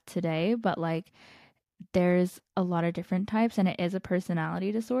in depth today, but like there's a lot of different types and it is a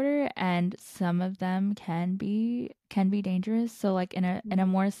personality disorder and some of them can be dangerous. So like in a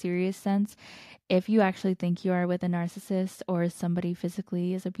more serious sense, if you actually think you are with a narcissist or somebody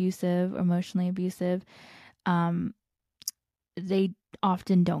physically is abusive, emotionally abusive, um they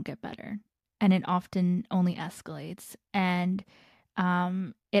often don't get better and it often only escalates and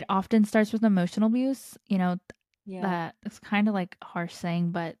it often starts with emotional abuse. Yeah, That it's kind of like harsh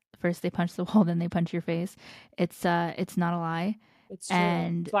saying, but first they punch the wall, then they punch your face. It's not a lie. it's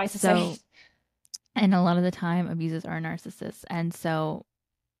true. And It's wise to say. so and a lot of the time abusers are narcissists. And so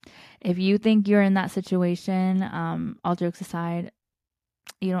if you think you're in that situation, all jokes aside,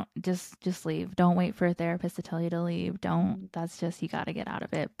 You don't just leave. Don't wait for a therapist to tell you to leave. Don't. Mhm. That's just, you got to get out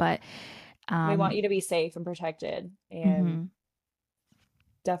of it. But We want um you to be safe and protected and mhm.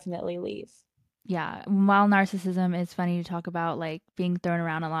 definitely leave. Yeah, while narcissism is funny to talk about, like being thrown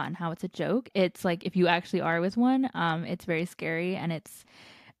around a lot and how it's a joke, it's like if you actually are with one, it's very scary and it's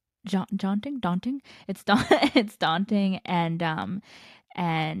daunting. It's it's daunting,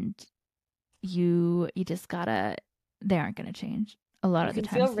 and you just gotta. They aren't gonna change. A lot You of the can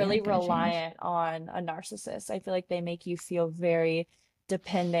feel times they really aren't gonna change. reliant on a narcissist. I feel like they make you feel very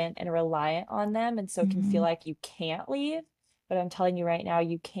dependent and reliant on them, and so it can feel Hmm. like you can't leave. But I'm telling you right now,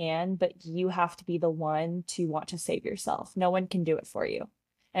 you can, but you have to be the one to want to save yourself. No one can do it for you.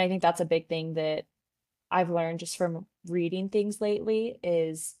 And I think that's a big thing that I've learned just from reading things lately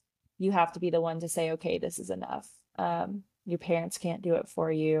is you have to be the one to say, okay, this is enough. Your parents can't do it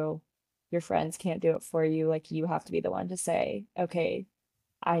for you. Your friends can't do it for you. Like you have to be the one to say, okay,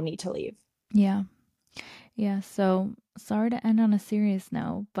 I need to leave. Yeah, yeah. So sorry to end on a serious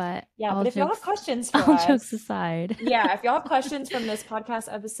note, but Yeah, but if y'all have questions for all jokes us, aside. yeah, if y'all have questions from this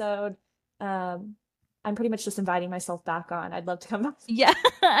podcast episode, um, I'm pretty much just inviting myself back on. I'd love to come back. Yeah,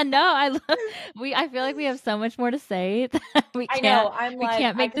 no, I love we I feel like we have so much more to say that I know, I'm we like,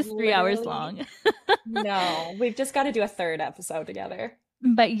 can't I make could this 3 hours literally, long. no, we've just got to do a third episode together.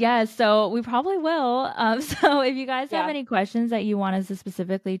 But yeah, so we probably will. So if you guys have Yeah. any questions that you want us to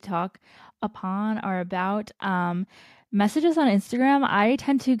specifically talk upon or about, messages on Instagram. I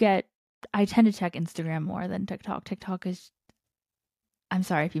tend to check Instagram more than TikTok. TikTok is, I'm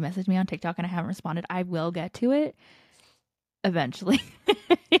sorry if you message me on TikTok and I haven't responded. I will get to it eventually.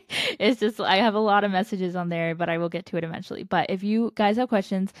 It's just I have a lot of messages on there, but I will get to it eventually. But if you guys have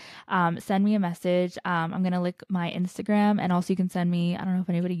questions, send me a message. I'm gonna link my Instagram, and also you can send me. I don't know if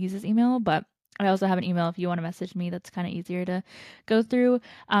anybody uses email, but I also have an email if you want to message me. That's kind of easier to go through.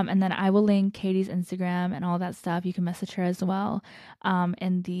 And then I will link Katie's Instagram and all that stuff. You can message her as well,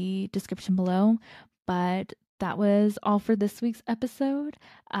 in the description below. But that was all for this week's episode.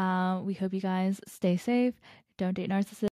 We hope you guys stay safe. Don't date narcissists.